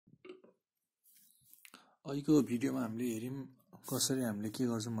अहिलेको भिडियोमा हामीले हेर्यौं कसरी हामीले के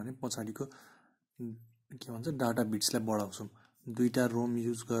गर्छौं भने पछाडीको के भन्छ डाटा बिट्सलाई बढाउँछौं दुईटा रोम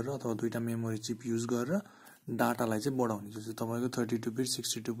युज गरेर अथवा दुईटा मेमोरी चिप युज गरेर डाटालाई चाहिँ बढाउने जस्तो तपाईको 32 बिट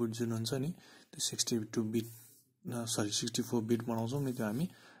 62 बिट जुन हुन्छ नि त्यो 62 बिट 64 बिट बनाउँछौं नि त्यो हामी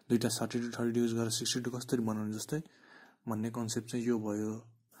दुईटा 32 32 युज गरेर 62 कसरी बनाउने जस्तै भन्ने कन्सेप्ट चाहिँ यो भयो।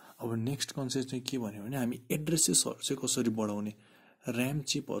 अब नेक्स्ट कन्सेप्ट चाहिँ के भन्यो भने हामी एड्रेसेसहरु चाहिँ कसरी बढाउने र्याम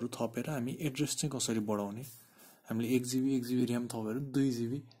चिपहरु थपेर हामी एड्रेस चाहिँ कसरी बढाउने हामीले 1 GB र्याम थपेर 2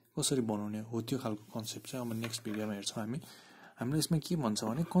 GB कसरी बनाउने हो त्यो खालको कन्सेप्ट चाहिँ अब नेक्स्ट भिडियोमा हेर्छौं हामीले यसमा के भन्छ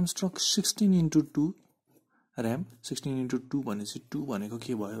भने कन्स्ट्रक्ट 16x2 र्याम 16x2 भनेपछि 2 भनेको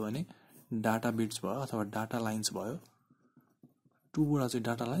के भयो भने डाटा बिट्स भयो अथवा डाटा लाइन्स भयो 2 वटा चाहिँ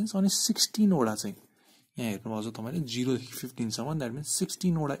डाटा लाइन्स अनि 16 वटा चाहिँ यहाँ हेर्नुभएको छ तपाईले 0 देखि 15 सम्म दैट मिन्स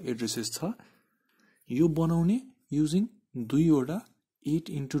 16 वटा एड्रेसेस छ यो बनाउने युजिङ दुई वटा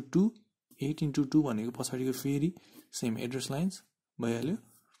 8x2 8x2 भनेको पछाडीको फेरि सेम एड्रेस लाइन्स भइहाल्यो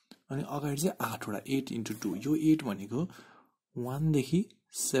अनि अगाडि चाहिँ 8 वटा 8x2 यो 8 भनेको 1 देखि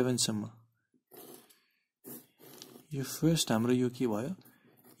 7 सम्म यो फर्स्ट हाम्रो यो के भयो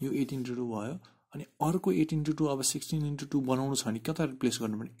यो 8x2 भयो अनि अर्को 8x2 अब 16x2 बनाउनु छ नि कता प्लेस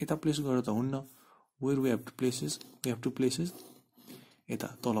गर्नु पर्ने यता प्लेस गरेर त हुन्न where we have to places यता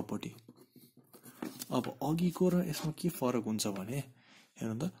तलपट्टि अब अघिको र यसमा के फरक हुन्छ भने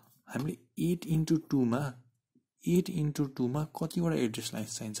हेर्नु त हामीले 8x2 मा कतिवटा एड्रेस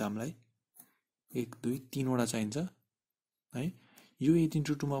लाइन्स चाहिन्छ हामीलाई 1 2 3 वटा चाहिन्छ है यो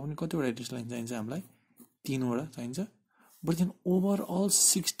 8x2 मा पनि कतिवटा एड्रेस लाइन चाहिन्छ हामीलाई 3 वटा चाहिन्छ बट देन ओभरअल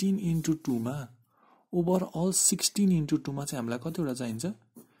 16x2 मा चाहिँ हामीलाई कतिवटा चाहिन्छ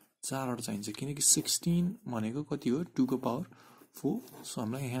 4 वटा चाहिन्छ किनकि 16 भनेको कति हो 2 को पावर 4 सो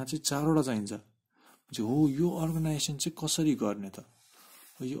हामीलाई यहाँ चाहिँ 4 वटा चाहिन्छ हो यो अर्गनाइजेसन चाहिँ कसरी गर्ने त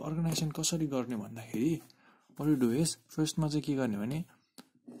यो अर्गनाइजेसन कसरी गर्ने भन्दाखेरि what you do is first मा चाहिँ के गर्ने भने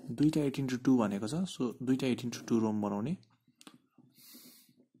दुईटा 8x2 भनेको छ सो दुईटा 8x2 रोम बनाउने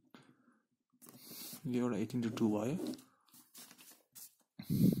यो एउटा 8x2 भयो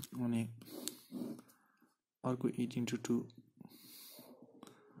अनि अर्को 8x2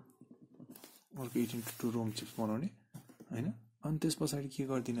 रोम चिप्स बनाउने हैन अनि त्यसपछि के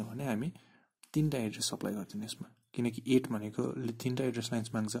गर्दिने भने हामी तीनटा एड्रेस सप्लाई गर्दिने यसमा किनकि 8 भनेको तीनटा एड्रेस लाइन्स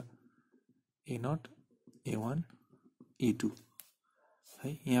माग्छ A0 A1 A2 है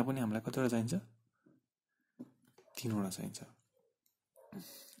यहाँ पनि हामीलाई कतिवटा चाहिन्छ 3 वटा चाहिन्छ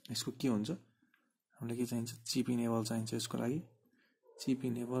यसको के हुन्छ हामीलाई के चाहिन्छ चिप इनेबल चाहिन्छ यसको लागि चिप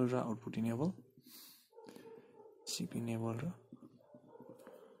इनेबल र आउटपुट इनेबल चिप इनेबल र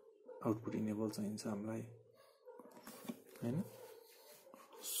आउटपुट इनेबल चाहिन्छ हामीलाई हैन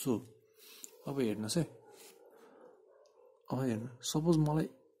सो अब हेर्नुस् है अब हेर्नु सपोज मलाई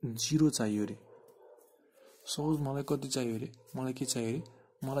 0 चाहियो रे सपोज मलाई कति चाहियो रे मलाई के चाहियो रे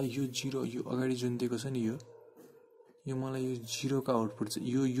मलाई यो 0 यो अगाडि जुन दिएको छ नि यो मलाई यो 0 को आउटपुट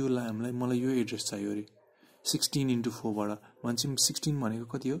चाहिँ यो हामीलाई मलाई यो एड्रेस चाहियो रे 16x4 बाट भन्छौं 16 भनेको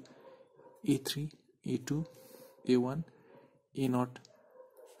कति हो A3 A2 A1 A0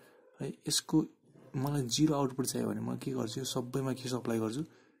 है यसको मलाई 0 आउटपुट चाहियो भने म के गर्छु सबैमा के सप्लाई गर्छु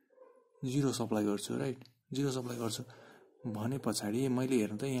 0 सप्लाई गर्छु राइट 0 सप्लाई गर्छु भने पछाडी मैले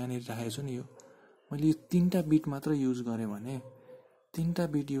हेर्नु त यहाँ नेर राखेको छु नि यो मैले यो तीनटा बिट मात्र युज गरे भने तीनटा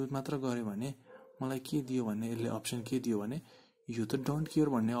बिट युज मात्र गरे भने मलाई के दियो भने यसले अप्सन के दियो भने यो त डोन्ट केयर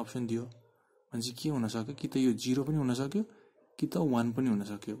भन्ने अप्सन दियो भने के हुन सक्यो कि त यो 0 पनि हुन सक्यो कि त 1 पनि हुन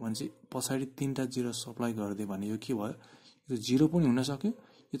सक्यो भने पछाडी तीनटा 0 सप्लाई गर्दै भने यो के भयो यो 0 पनि हुन सक्यो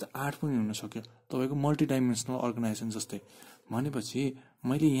यो त 8 पनि हुन सक्यो तपाईको मल्टी डाइमेन्सनल अर्गनाइजेसन जस्तै भनेपछि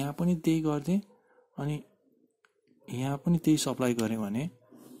मैले यहाँ पनि त्यही गर्दै अनि यहाँ पनि त्यही सप्लाई गरे भने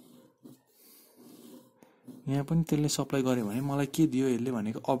यहाँ पनि त्यसले सप्लाई गरे भने मलाई के दियो यसले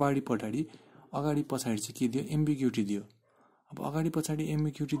भनेको अगाडि पछाडी चाहिँ के दियो एम्बिग्युटी दियो अब अगाडि पछाडी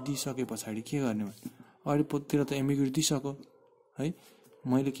एम्बिग्युटी दिइसके पछाडी के गर्ने भने अगाडि पतिर त एम्बिग्युटी दिइसक्यो है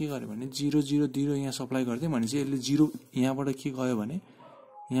मैले के गरे भने 0 0 0 यहाँ सप्लाई गर्दै भनेपछि यसले 0 यहाँबाट के गयो भने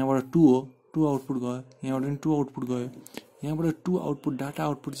यहाँबाट 2 हो 2 आउटपुट गयो यहाँबाट पनि 2 आउटपुट गयो यहाँबाट 2 आउटपुट डाटा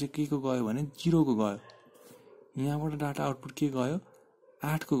आउटपुट चाहिँ के को गयो भने 0 को गयो यहाँबाट डाटा आउटपुट के गयो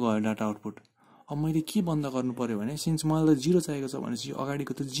 8 को गयो डाटा आउटपुट अब मैले के बन्द गर्नु पर्यो भने सिन्स मलाई 0 चाहिएको छ भनेपछि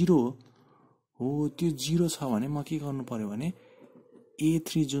अगाडिको त 0 हो त्यो 0 छ भने म के गर्नु पर्यो भने A3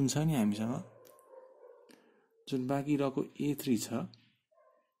 जुन छ नि हामीसँग जुन बाँकी रहेको A3 छ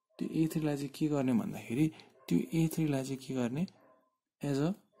त्यो A3 लाई चाहिँ के गर्ने भन्दाखेरि त्यो A3 लाई चाहिँ के गर्ने एज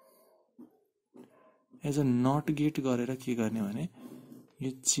अ नट गेट गरेर के गर्ने भने यो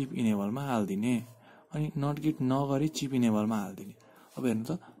चिप इनेबलमा हाल्दिने अनि नट गेट नगरी चिप इनेबलमा हाल्दिने अब हेर्नु त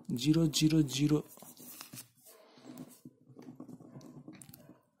 0 0 0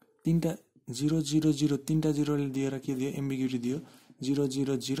 तीनटा 0 0 0 तीनटा 0 ले दिएर के दियो एम्बिग्युटी दियो 0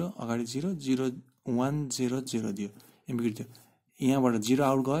 0 0 अगाडि 0 0 1 0 0 दियो एम्बिग्युटी दियो यहाँबाट 0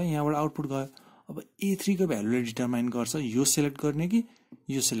 आउट गयो यहाँबाट आउटपुट गयो अब A3 को भ्यालुले डिटरमाइन गर्छ यो सिलेक्ट गर्ने कि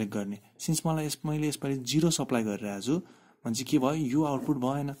यो सिलेक्ट गर्ने सिन्स मलाई मैले यसपालि 0 सप्लाई गरिरहेको छु भने के भयो यो आउटपुट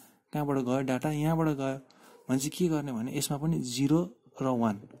भएन कहाँबाट गयो डाटा यहाँबाट गयो भने के गर्ने भने यसमा पनि 0 र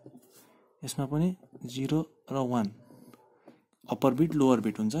 1 यसमा पनि 0 र 1 अप्पर बिट लोअर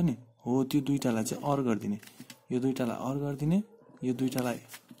बिट हुन्छ नि हो त्यो दुईटालाई चाहिँ अर गरिदिने यो दुईटालाई अर गरिदिने यो दुईटालाई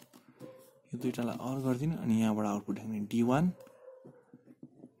अर गरिदिने अनि यहाँबाट आउटपुट लेख्ने D1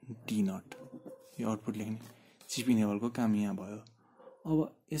 D0 यो आउटपुट लेख्ने चिप इनेबलको काम यहाँ भयो अब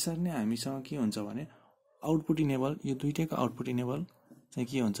यसरी नै हामीसँग के हुन्छ भने आउटपुट इनेबल यो दुईटैको आउटपुट इनेबल चाहिँ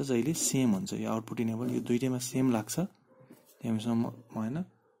के हुन्छ जहिले सेम हुन्छ यो आउटपुट इनेबल यो दुईटैमा सेम लाग्छ हामीसँग भएन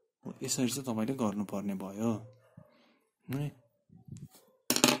यसरी चाहिँ तपाईले गर्नुपर्ने भयो है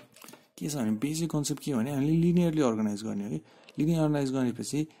के छ भने बेसिक कन्सेप्ट के भने हामीले लिनियरली अर्गनाइज गर्ने हो कि लिनियर अर्गनाइज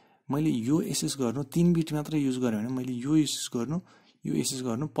गरेपछि मैले यो एसएस गर्नु 3 बिट मात्र युज गरे भने मैले यो एसएस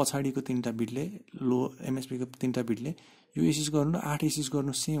गर्नु पछाडीको 3टा बिटले लो एमएसपी को 3टा बिटले यो एसएस गर्नु 8 एसएस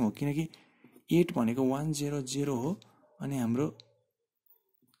गर्नु सेम हो किनकि 8 भनेको 100 हो अनि हाम्रो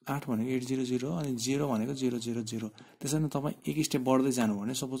 8 भनेको 800 हो अनि 0 भनेको 000 त्यसैले तपाई एक स्टेप बढ्दै जानु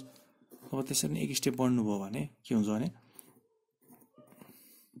भने सपोज अब त्यसरी एक स्टेप बढ्नु भयो भने के हुन्छ भने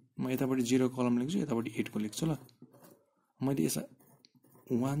म यतापटि 0 कलम लेख्छु यतापटि 8 को लेख्छु ल मैले यसलाई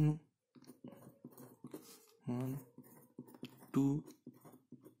 1 2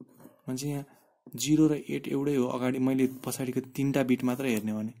 मान्छे यहाँ 0 र 8 एउटै हो अगाडि मैले पछाडीको 3टा बिट मात्र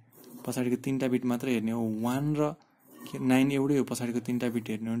हेर्ने भने पछाडीको 3टा बिट मात्र हेर्ने हो 1 र 9 एउटै हो पछाडीको 3टा बिट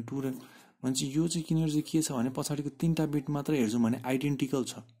हेर्ने भने 2 र मान्छे यो चाहिँ किनेर चाहिँ के छ भने पछाडीको 3टा बिट मात्र हेर्छु भने आइडेन्टिकल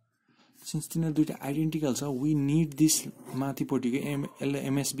छ सिन्स तिनीहरु दुईटा आइडेन्टिकल छ we need this माथिपट्टिको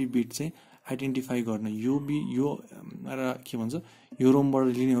MSB beet चाहिँ आइडेन्टिफाई गर्न यो र के भन्छ यो रोमबाट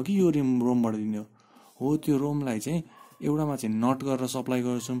लिने हो कि यो रोमबाट लिने हो त्यो रोमलाई चाहिँ एउटामा चाहिँ नट गरेर सप्लाई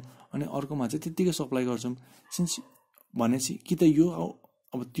गर्छौं अनि अर्कोमा चाहिँ त्यतिकै सप्लाई गर्छौं सिन्स भनेपछि कि त यो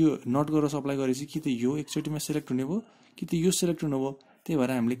अब त्यो नट गरेर सप्लाई गरेपछि कि त यो एकचोटीमा सिलेक्ट हुने भयो कि त यो सिलेक्ट हुने भयो त्यही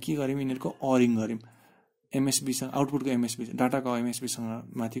भएर हामीले के गर्यौं यिनीहरुको अरिङ गर्यौं एमएसबी सँग आउटपुटको एमएसबी डाटाको एमएसबी सँग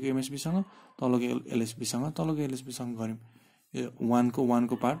माथिको एमएसबी सँग तलको एलएसबी सँग तलको एलएसबी सँग गर्यौं 1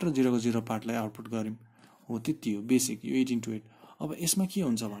 को पार्ट र 0 को 0 पार्टलाई आउटपुट गर्यौं हो त्यति हो बेसिक यो 18 to 8 अब यसमा के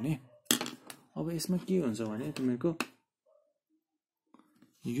हुन्छ भने तिमीहरुको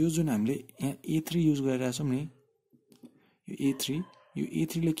यो जुन हामीले यहाँ A3 युज गरिरहेका छौं नि यो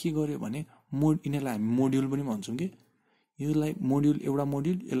A3 ले के गर्यो भने यिनीलाई हामी मोड्युल पनि भन्छौं के यसलाई मोड्युल एउटा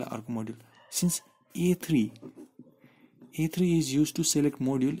मोड्युल यसलाई अर्को module since A3 is used to select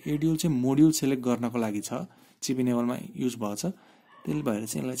module एड्युल चाहिँ मोड्युल सेलेक्ट गर्नको लागि छ चिप इनेबलमा युज भएको छ त्यसले भएर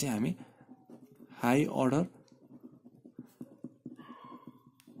चाहिँ यसलाई चाहिँ हामी high order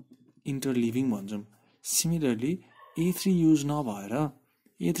इन्टरलिभिङ भन्छौं similarly A3 use नभएर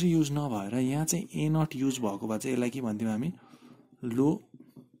यहाँ चाहिँ A0 युज भएको भए चाहिँ यसलाई के भन्थ्यौं हामी लो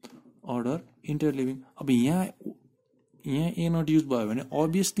अर्डर इन्टरलिभिङ अब यहाँ A0 युज भयो भने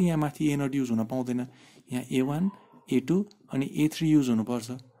obviously यहाँ माथि A0 युज हुन पाउँदैन यहाँ A1 A2 अनि A3 युज हुनु पर्छ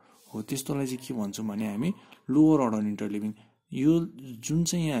हो त्यस्तोलाई चाहिँ के भन्छौं भने हामी लोअर अर्डर इन्टरलिभिङ यो जुन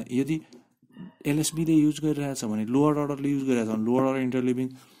चाहिँ यहाँ यदि एलएसबी ले युज गरिरहेछ भने लोअर अर्डरले युज गरिरहेछ भने लोअर अर्डर इन्टरलिभिङ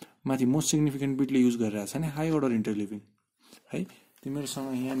माथि मोस्ट सिग्निफिकेन्ट बिटले युज गरिरहेछ भने हाई अर्डर इन्टरलिभिङ है तिमीहरुसँग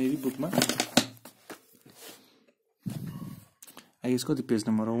यहाँ नेरी बुकमा आई गेस कति पेज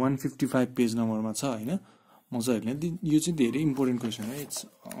नम्बर हो 155 पेज नम्बरमा छ हैन मजाले यो चाहिँ धेरै इम्पोर्टेन्ट क्वेशन हो इट्स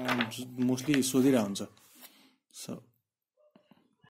मोस्टली सोधिरा हुन्छ सो